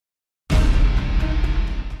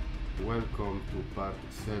welcome to part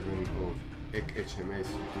 7 of HEC-HMS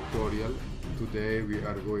tutorial. Today we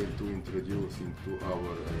are going to introduce into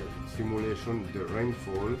our simulation the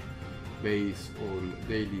rainfall based on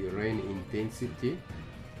daily rain intensity.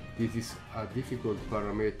 This is a difficult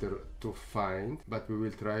parameter to find, but we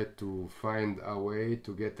will try to find a way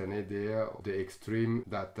to get an idea of the extreme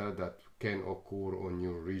data that can occur on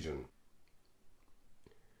your region.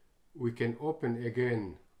 We can open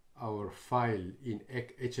again our file in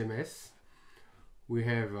HEC-HMS. We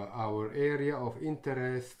have our area of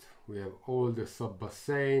interest, we have all the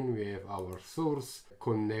sub-basin, we have our source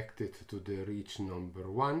connected to the reach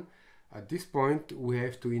number 1. At this point we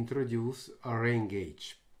have to introduce a rain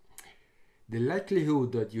gauge. The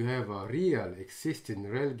likelihood that you have a real existing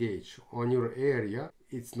rain gauge on your area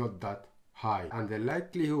is not that high, and the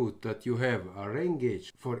likelihood that you have a rain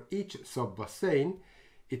gauge for each sub-basin,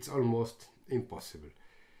 it's almost impossible.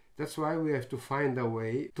 That's why we have to find a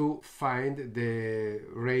way to find the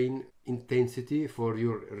rain intensity for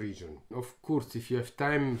your region. Of course, if you have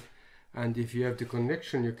time and if you have the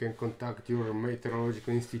connection, you can contact your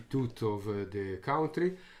meteorological institute of the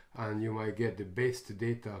country, and you might get the best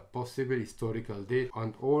data possible, historical data,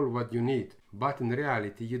 and all what you need. But in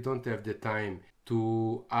reality, you don't have the time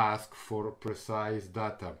to ask for precise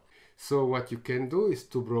data. So what you can do is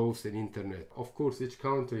to browse the internet. Of course, each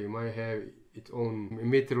country might have its own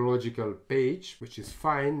meteorological page, which is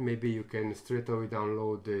fine. Maybe you can straight away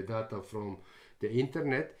download the data from the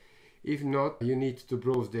internet. If not, you need to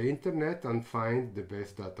browse the internet and find the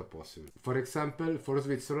best data possible. For example, for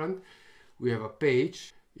Switzerland, we have a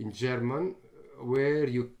page in German where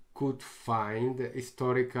you could find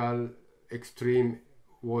historical extreme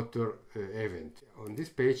water event. On this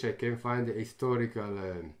page I can find the historical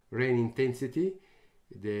rain intensity,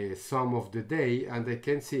 the sum of the day, and I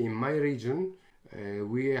can see in my region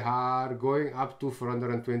we are going up to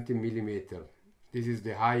 420 millimeter. This is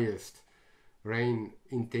the highest rain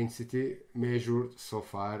intensity measured so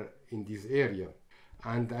far in this area,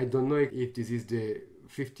 and I don't know if this is the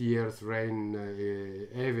 50 years rain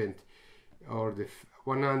event or the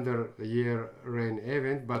 100-year rain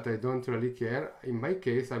event, but I don't really care. In my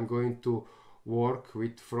case, I'm going to work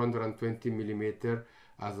with 420 millimeter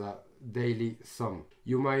as a daily sum.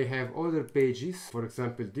 You might have other pages. For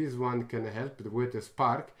example, this one can help the Weather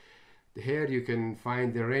Spark. Here you can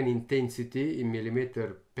find the rain intensity in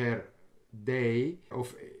millimeter per day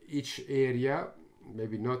of each area.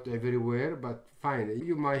 Maybe not everywhere, but fine.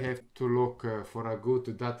 You might have to look for a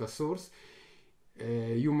good data source.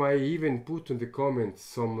 You might even put in the comments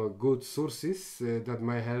some good sources that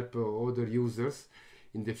might help other users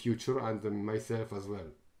in the future, and myself as well.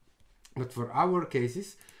 But for our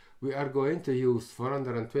cases, we are going to use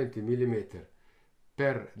 420 millimeter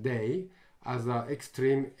per day as an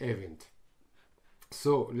extreme event.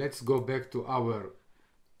 So let's go back to our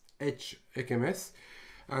HEC-HMS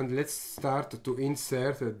and let's start to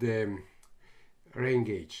insert the rain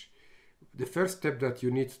gauge. The first step that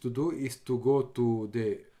you need to do is to go to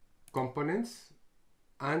the components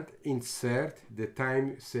and insert the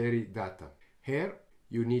time series data. Here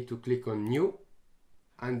you need to click on new,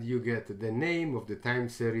 and you get the name of the time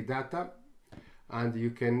series data, and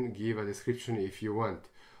you can give a description if you want.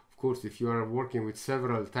 Of course, if you are working with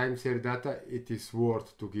several time series data, it is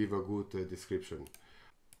worth to give a good description.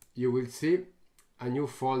 You will see a new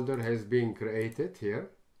folder has been created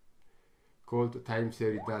here called time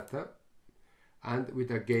series data, and with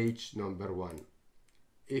a gauge number 1.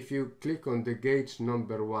 If you click on the gauge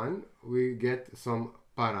number 1, we get some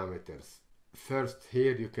parameters. First,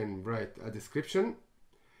 here you can write a description.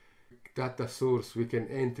 Data source, we can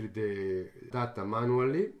enter the data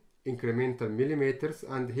manually, incremental millimeters,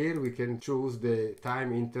 and here we can choose the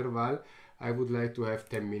time interval. I would like to have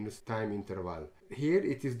 10 minutes time interval. Here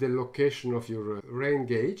it is the location of your rain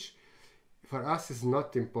gauge. For us it's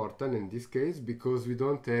not important in this case because we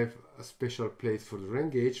don't have a special place for the rain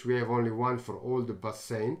gauge. We have only one for all the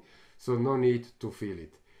basin, so no need to fill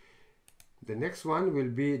it. The next one will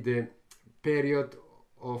be the period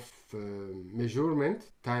of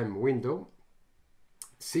measurement, time window.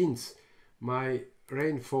 Since my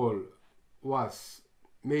rainfall was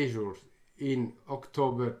measured in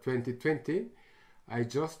October 2020, I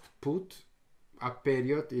just put a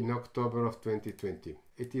period in October of 2020.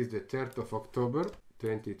 It is the 3rd of October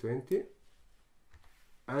 2020,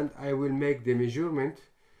 and I will make the measurement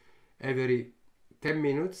every 10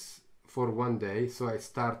 minutes for one day. So I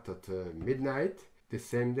start at midnight the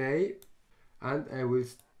same day, and I will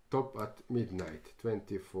stop at midnight,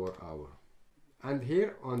 24 hours. And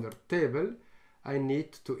here on the table I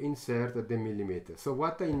need to insert the millimeter. So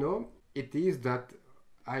what I know it is that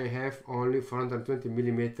I have only 420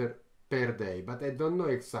 millimeter per day, but I don't know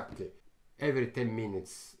exactly every 10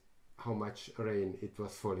 minutes how much rain it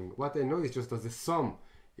was falling. What I know is just that the sum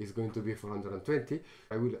is going to be 420.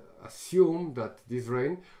 I will assume that this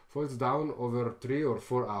rain falls down over 3 or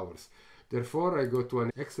 4 hours. Therefore, I go to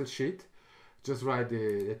an Excel sheet, just write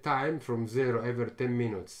the time from 0 every 10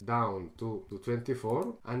 minutes down to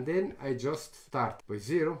 24, and then I just start by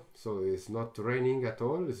 0, so it's not raining at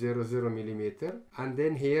all, 0 millimeter, and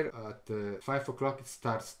then here at 5 o'clock it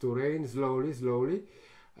starts to rain slowly,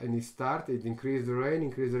 and it increases the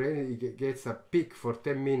rain, it gets a peak for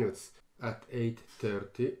 10 minutes at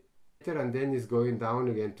 8:30, and then it's going down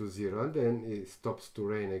again to 0, and then it stops to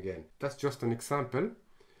rain again. That's just an example.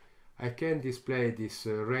 I can display this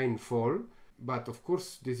rainfall, but of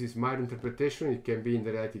course this is my interpretation. It can be in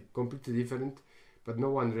reality completely different, but no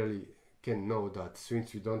one really can know that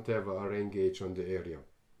since we don't have a rain gauge on the area.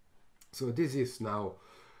 So this is now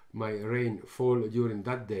my rainfall during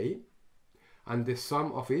that day, and the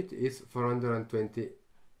sum of it is 420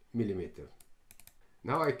 millimeters.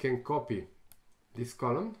 Now I can copy this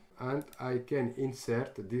column and I can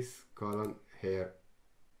insert this column here.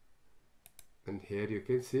 And here you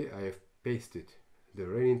can see I have pasted the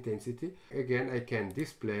rain intensity. Again, I can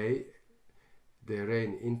display the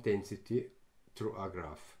rain intensity through a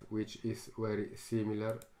graph, which is very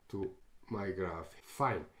similar to my graph.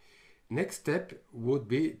 Fine. Next step would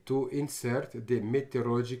be to insert the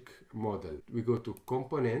meteorologic model. We go to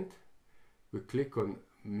Component, we click on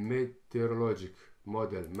Meteorologic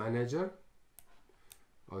Model Manager,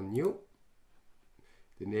 on New.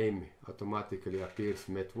 The name automatically appears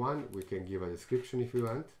Met1. We can give a description if we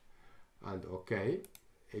want, and OK.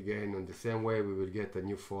 Again, on the same way, we will get a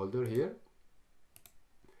new folder here,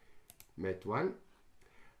 Met1,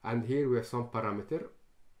 and here we have some parameter.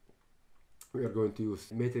 We are going to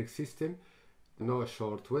use metric system, no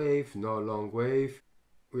short wave, no long wave.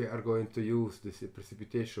 We are going to use this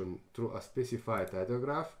precipitation through a specified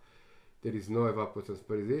hydrograph. There is no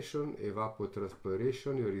evapotranspiration,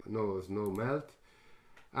 there is no snow melt.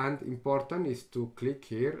 And important is to click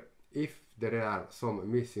here. If there are some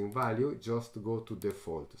missing value, just go to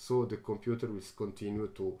default, so the computer will continue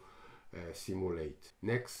to simulate.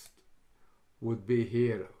 Next would be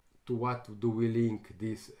here, to what do we link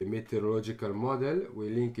this meteorological model? We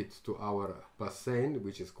link it to our basin,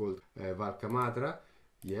 which is called Valca Madra,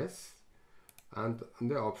 yes, and on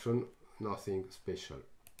the option nothing special.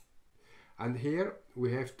 And here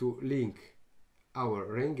we have to link our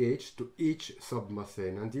rain gauge to each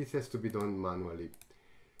sub-basin, and this has to be done manually.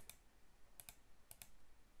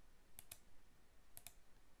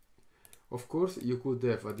 Of course, you could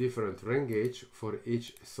have a different rain gauge for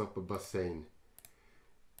each sub-basin,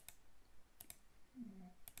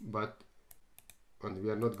 and we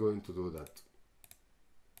are not going to do that.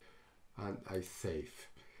 And I save.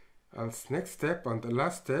 As next step and the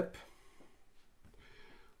last step,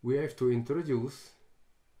 we have to introduce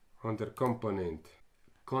under Component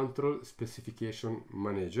Control Specification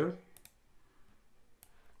Manager.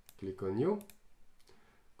 Click on New,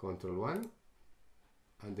 Control 1,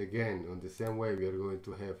 and again on the same way we are going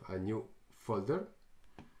to have a new folder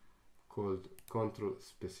called Control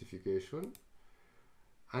Specification,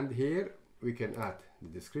 and here we can add the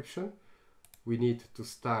description. We need to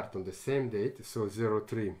start on the same date, so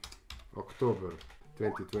 03 October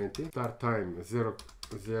 2020, start time 00,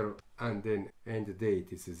 and then end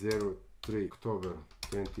date is 03 October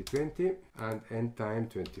 2020, and end time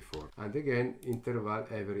 24, and again interval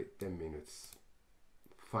every 10 minutes.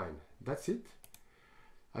 Fine, that's it.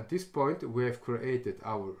 At this point we have created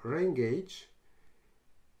our rain gauge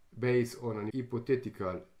based on an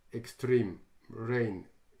hypothetical extreme rain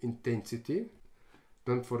intensity.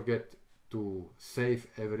 Don't forget to save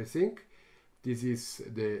everything. This is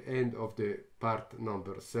the end of the part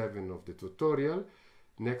number 7 of the tutorial.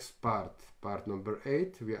 Next part, part number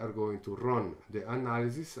 8, we are going to run the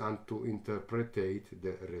analysis and to interpret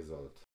the result.